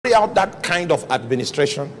carry out that kind of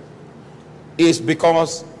administration is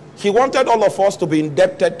because he wanted all of us to be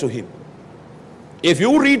indebted to him. If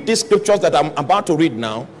you read these scriptures that I'm about to read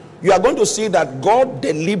now, you are going to see that God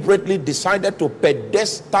deliberately decided to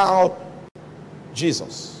pedestal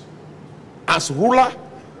Jesus as ruler,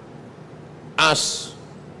 as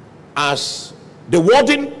the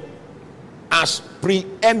warden, as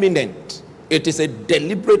preeminent. It is a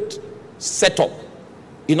deliberate setup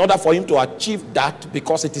in order for him to achieve that,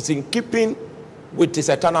 because it is in keeping with his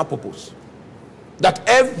eternal purpose. That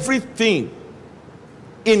everything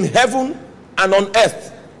in heaven and on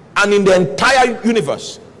earth and in the entire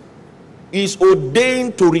universe is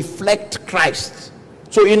ordained to reflect Christ.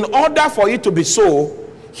 So in order for it to be so,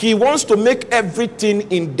 he wants to make everything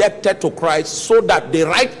indebted to Christ, so that the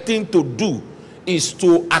right thing to do is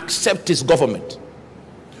to accept his government.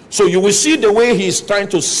 So you will see the way he is trying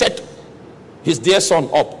to set his dear son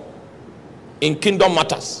up in kingdom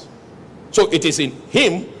matters. So it is in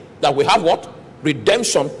him that we have what?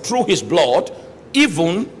 Redemption through his blood,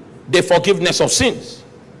 even the forgiveness of sins.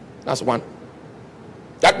 That's one.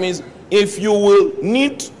 That means if you will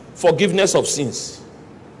need forgiveness of sins,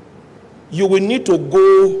 you will need to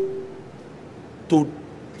go to...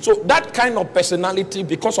 So that kind of personality,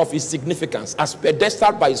 because of his significance as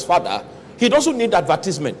pedestaled by his father, he doesn't need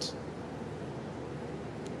advertisement.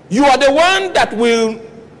 You are the one that will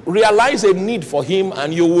realize a need for him,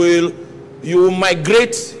 and you will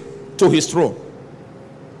migrate to his throne.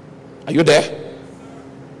 Are you there?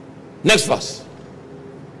 Next verse.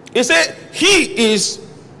 He said, he is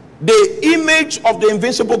the image of the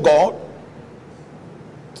invincible God.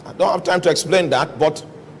 I don't have time to explain that, but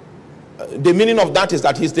the meaning of that is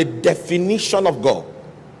that he's the definition of God.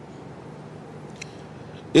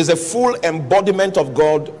 Is a full embodiment of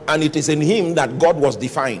God, and it is in him that God was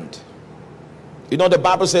defined. You know, the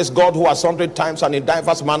Bible says, God, who has 100 times and in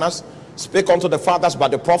diverse manners spake unto the fathers by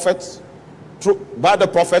the prophets, by the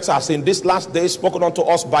prophets, as in this last day spoken unto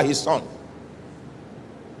us by his son.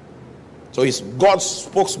 So he's God's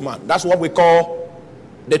spokesman. That's what we call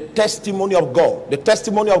the testimony of God. The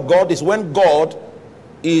testimony of God is when God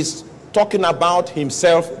is talking about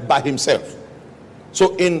himself by himself.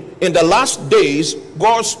 So in the last days,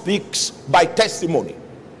 God speaks by testimony.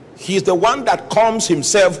 He's the one that comes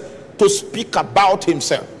himself to speak about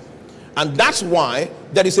himself. And that's why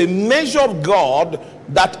there is a measure of God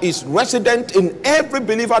that is resident in every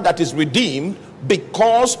believer that is redeemed,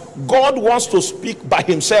 because God wants to speak by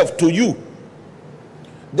himself to you.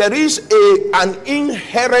 There is an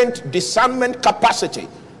inherent discernment capacity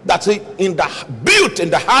that's built in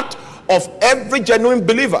the heart of every genuine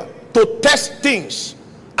believer to test things,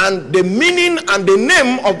 and the meaning and the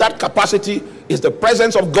name of that capacity is the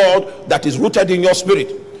presence of God that is rooted in your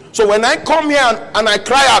spirit. So when I come here and I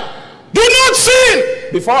cry out, do not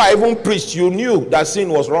sin, before I even preached, you knew that sin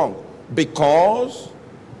was wrong. Because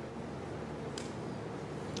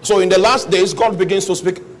so in the last days, God begins to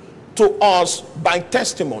speak to us by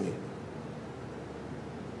testimony.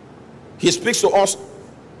 He speaks to us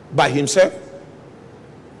by himself.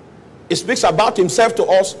 He speaks about himself to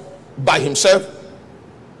us by himself,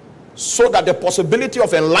 so that the possibility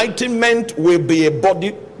of enlightenment will be a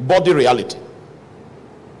body reality.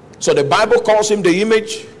 So the Bible calls him the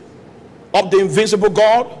image of the invisible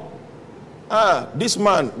God. This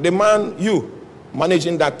man, the man, you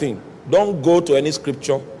managing that thing, don't go to any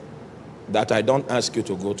scripture that I don't ask you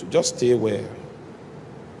to go to. Just stay where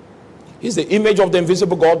he's the image of the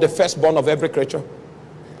invisible God, the firstborn of every creature.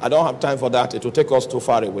 I don't have time for that. It will take us too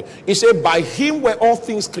far away. He said, by him were all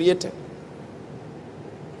things created.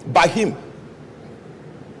 By him.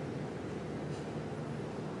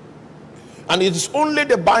 And it is only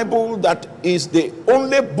the Bible that is the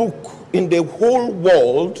only book in the whole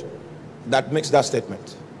world that makes that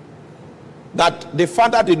statement. That the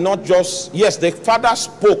Father did not just, yes, the Father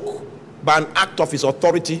spoke by an act of his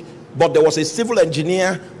authority, but there was a civil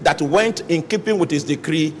engineer that went in keeping with his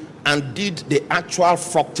decree and did the actual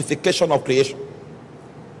fructification of creation.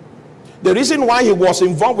 The reason why he was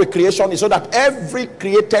involved with creation is so that every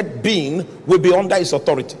created being will be under his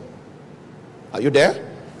authority. Are you there?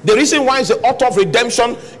 The reason why he's the author of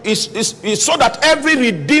redemption is so that every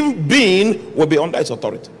redeemed being will be under his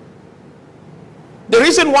authority. The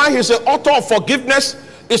reason why he's the author of forgiveness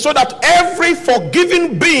is so that every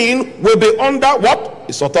forgiven being will be under what?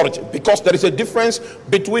 His authority. Because there is a difference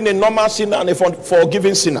between a normal sinner and a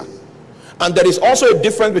forgiven sinner. And there is also a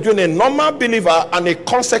difference between a normal believer and a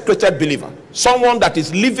consecrated believer. Someone that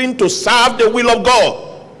is living to serve the will of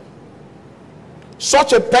God.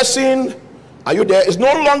 Such a person, are you there, is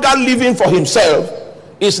no longer living for himself.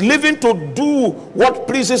 Is living to do what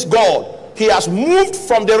pleases God. he has moved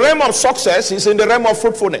from the realm of success, he's in the realm of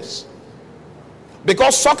fruitfulness.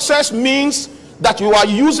 Because success means that you are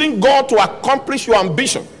using God to accomplish your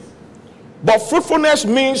ambition. But fruitfulness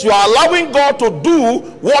means you are allowing God to do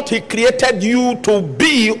what he created you to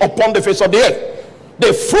be upon the face of the earth.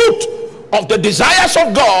 The fruit of the desires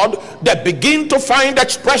of God that begin to find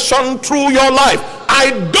expression through your life. I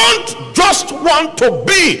don't just want to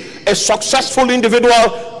be a successful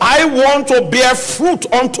individual. I want to bear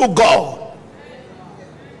fruit unto God.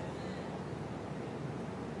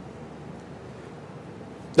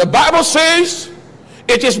 The Bible says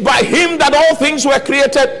it is by him that all things were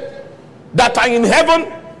created, that are in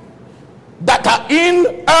heaven, that are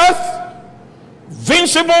in earth,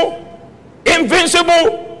 visible,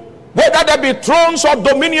 invincible, whether there be thrones or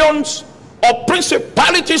dominions or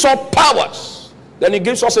principalities or powers. Then he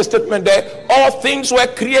gives us a statement there. All things were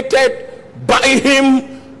created by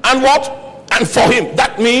him and what? And for him.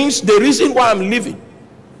 That means the reason why I'm living,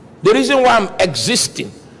 the reason why I'm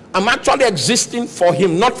existing, I'm actually existing for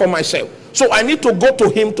him, not for myself. So I need to go to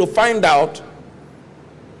him to find out,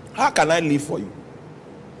 how can I live for you?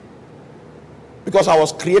 Because I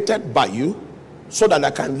was created by you so that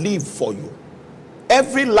I can live for you.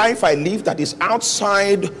 Every life I live that is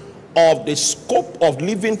outside of the scope of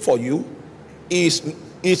living for you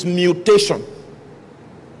is mutation.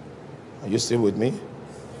 Are you still with me?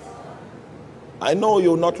 I know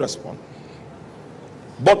you'll not respond,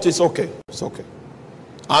 but it's okay. It's okay.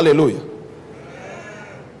 Hallelujah.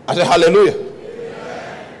 I say hallelujah.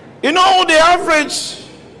 You know, the average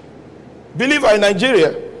believer in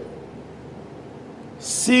Nigeria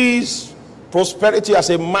sees prosperity as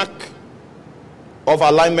a mark of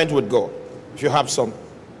alignment with God. If you have some,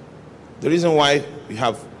 the reason why you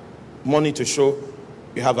have money to show,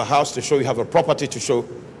 you have a house to show, you have a property to show,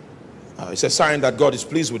 it's a sign that God is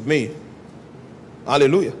pleased with me.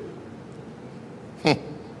 Hallelujah.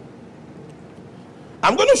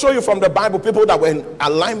 I'm going to show you from the Bible people that were in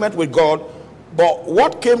alignment with God, but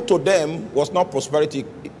what came to them was not prosperity.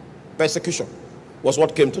 Persecution was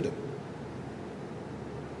what came to them.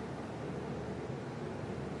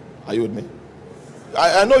 Are you with me?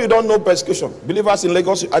 I know you don't know persecution. Believers in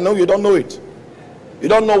Lagos, I know you don't know it. You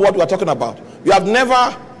don't know what we are talking about. You have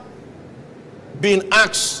never been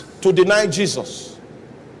asked to deny Jesus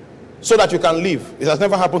so that you can live. It has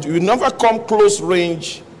never happened to you. You never come close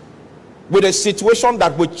range with a situation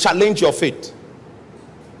that will challenge your faith.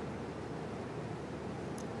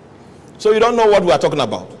 So you don't know what we are talking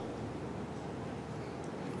about.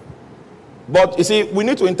 But you see, we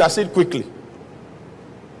need to intercede quickly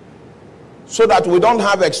so that we don't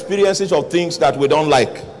have experiences of things that we don't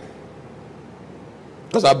like.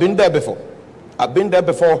 Because I've been there before. I've been there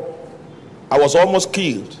before. I was almost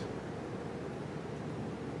killed.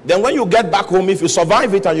 Then when you get back home, if you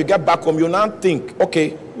survive it and you get back home, you now think,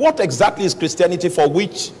 okay, what exactly is Christianity for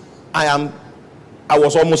which I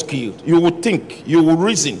was almost killed? You will think, you will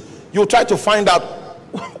reason, you will try to find out,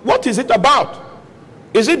 what is it about?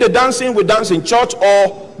 Is it the dancing we dance in church, or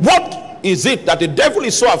what is it that the devil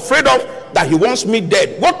is so afraid of that he wants me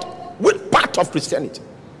dead? What part of Christianity?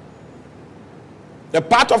 The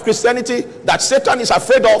part of Christianity that Satan is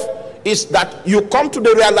afraid of is that you come to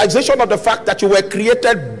the realization of the fact that you were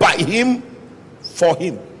created by him, for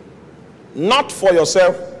him. Not for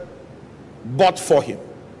yourself, but for him.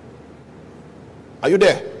 Are you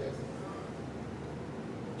there?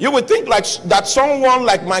 You would think like that someone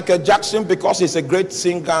like Michael Jackson, because he's a great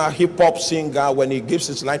singer, hip-hop singer, when he gives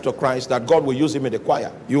his life to Christ, that God will use him in the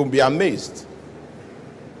choir. You will be amazed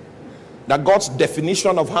that God's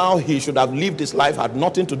definition of how he should have lived his life had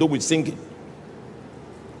nothing to do with singing.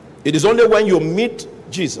 It is only when you meet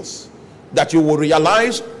Jesus that you will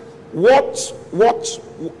realize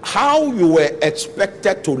how you were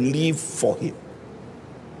expected to live for him.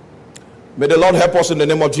 May the Lord help us in the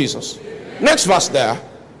name of Jesus. Next verse there,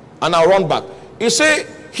 and I'll run back. He said,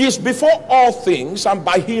 he is before all things, and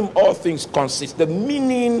by him all things consist. The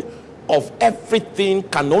meaning of everything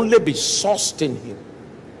can only be sourced in him.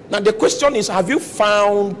 Now the question is, have you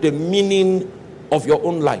found the meaning of your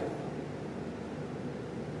own life?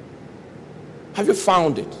 Have you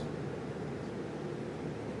found it?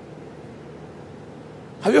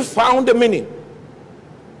 Have you found the meaning?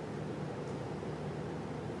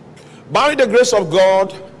 By the grace of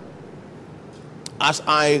God, as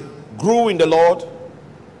I grew in the Lord,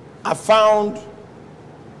 I found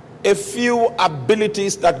a few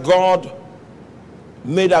abilities that God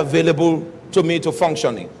made available to me to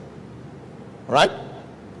function in. Right?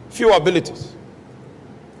 Few abilities.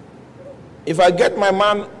 If I get my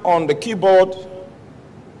man on the keyboard,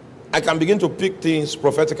 I can begin to pick things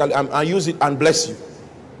prophetically and use it and bless you.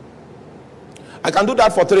 I can do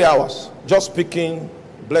that for 3 hours, just speaking,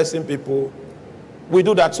 blessing people. We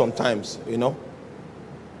do that sometimes, you know.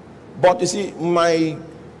 But you see, my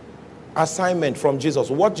assignment from Jesus,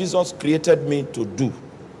 what Jesus created me to do,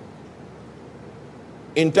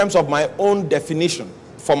 in terms of my own definition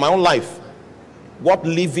for my own life, what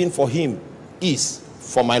living for him is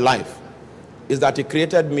for my life, is that he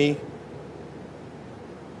created me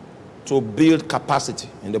to build capacity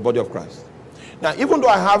in the body of Christ. Now, even though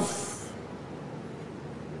I have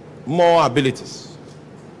more abilities,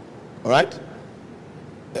 all right,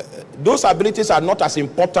 those abilities are not as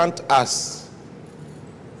important as,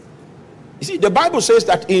 you see, the Bible says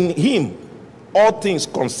that in him all things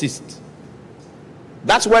consist.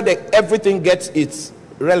 That's where everything gets its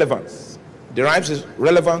relevance, derives its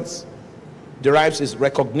relevance, derives its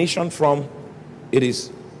recognition from. It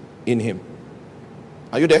is in him.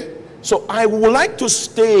 Are you there? So I would like to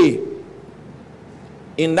stay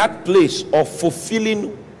in that place of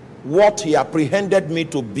fulfilling what he apprehended me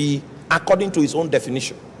to be according to his own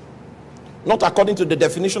definition. Not according to the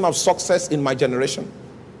definition of success in my generation,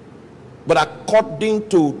 but according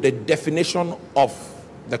to the definition of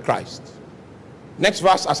the Christ. Next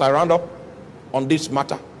verse as I round up on this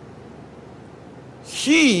matter.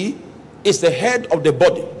 He is the head of the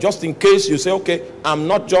body. Just in case you say, okay, I'm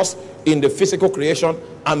not just in the physical creation,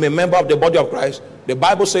 I'm a member of the body of Christ. The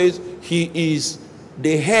Bible says he is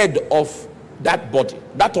the head of that body,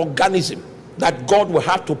 that organism that God will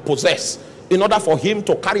have to possess in order for him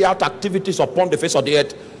to carry out activities upon the face of the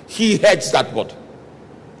earth. He heads that body.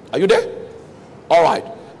 Are you there? All right.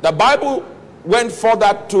 The Bible went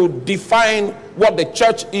further to define what the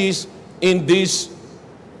church is in this,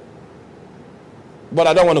 but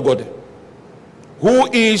I don't want to go there.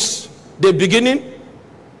 Who is the beginning,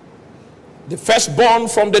 the firstborn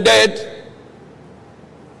from the dead,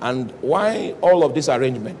 and why all of this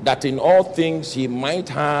arrangement? That in all things he might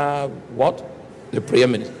have what? The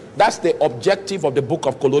preeminence. That's the objective of the book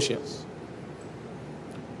of Colossians.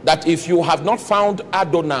 That if you have not found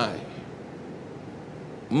Adonai,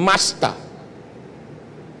 master,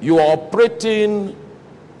 you are operating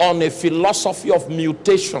on a philosophy of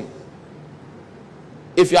mutation.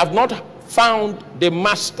 If you have not found the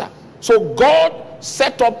master, so God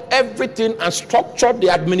set up everything and structured the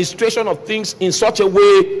administration of things in such a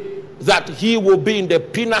way that he will be in the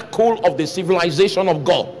pinnacle of the civilization of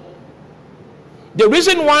God. The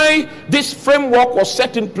reason why this framework was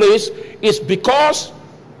set in place is because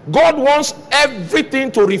God wants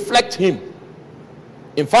everything to reflect him.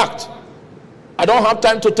 In fact, I don't have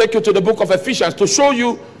time to take you to the book of Ephesians to show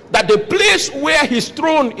you that the place where his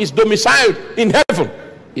throne is domiciled in heaven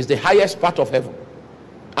is the highest part of heaven.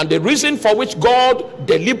 And the reason for which God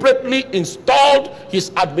deliberately installed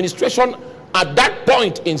his administration at that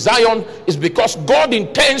point in Zion is because God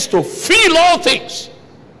intends to fill all things.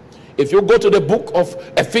 If you go to the book of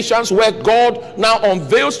Ephesians, where God now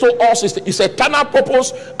unveils to us his eternal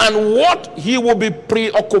purpose and what he will be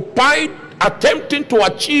preoccupied attempting to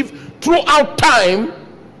achieve throughout time,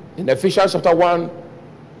 in Ephesians chapter 1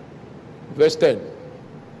 verse 10,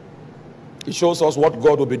 it shows us what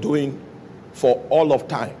God will be doing for all of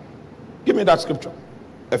time. Give me that scripture.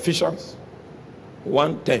 Ephesians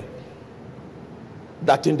 1:10.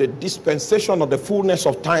 That in the dispensation of the fullness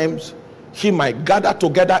of times he might gather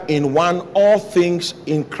together in one all things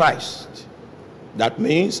in Christ. That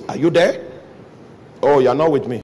means, are you there? Oh, you're not with me.